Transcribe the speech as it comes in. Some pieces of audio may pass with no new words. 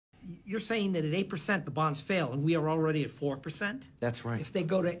you're saying that at 8% the bonds fail, and we are already at 4%? That's right. If they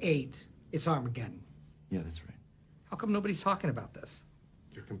go to 8, it's Armageddon. Yeah, that's right. How come nobody's talking about this?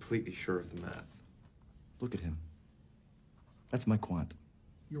 You're completely sure of the math. Look at him. That's my quant.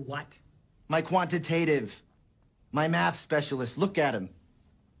 You're what? My quantitative. My math specialist. Look at him.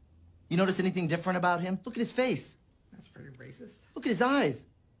 You notice anything different about him? Look at his face. That's pretty racist. Look at his eyes.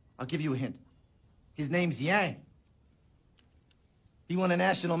 I'll give you a hint. His name's Yang. He won a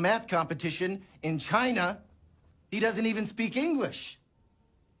national math competition in China. He doesn't even speak English.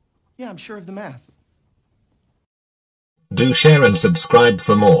 Yeah, I'm sure of the math. Do share and subscribe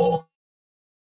for more.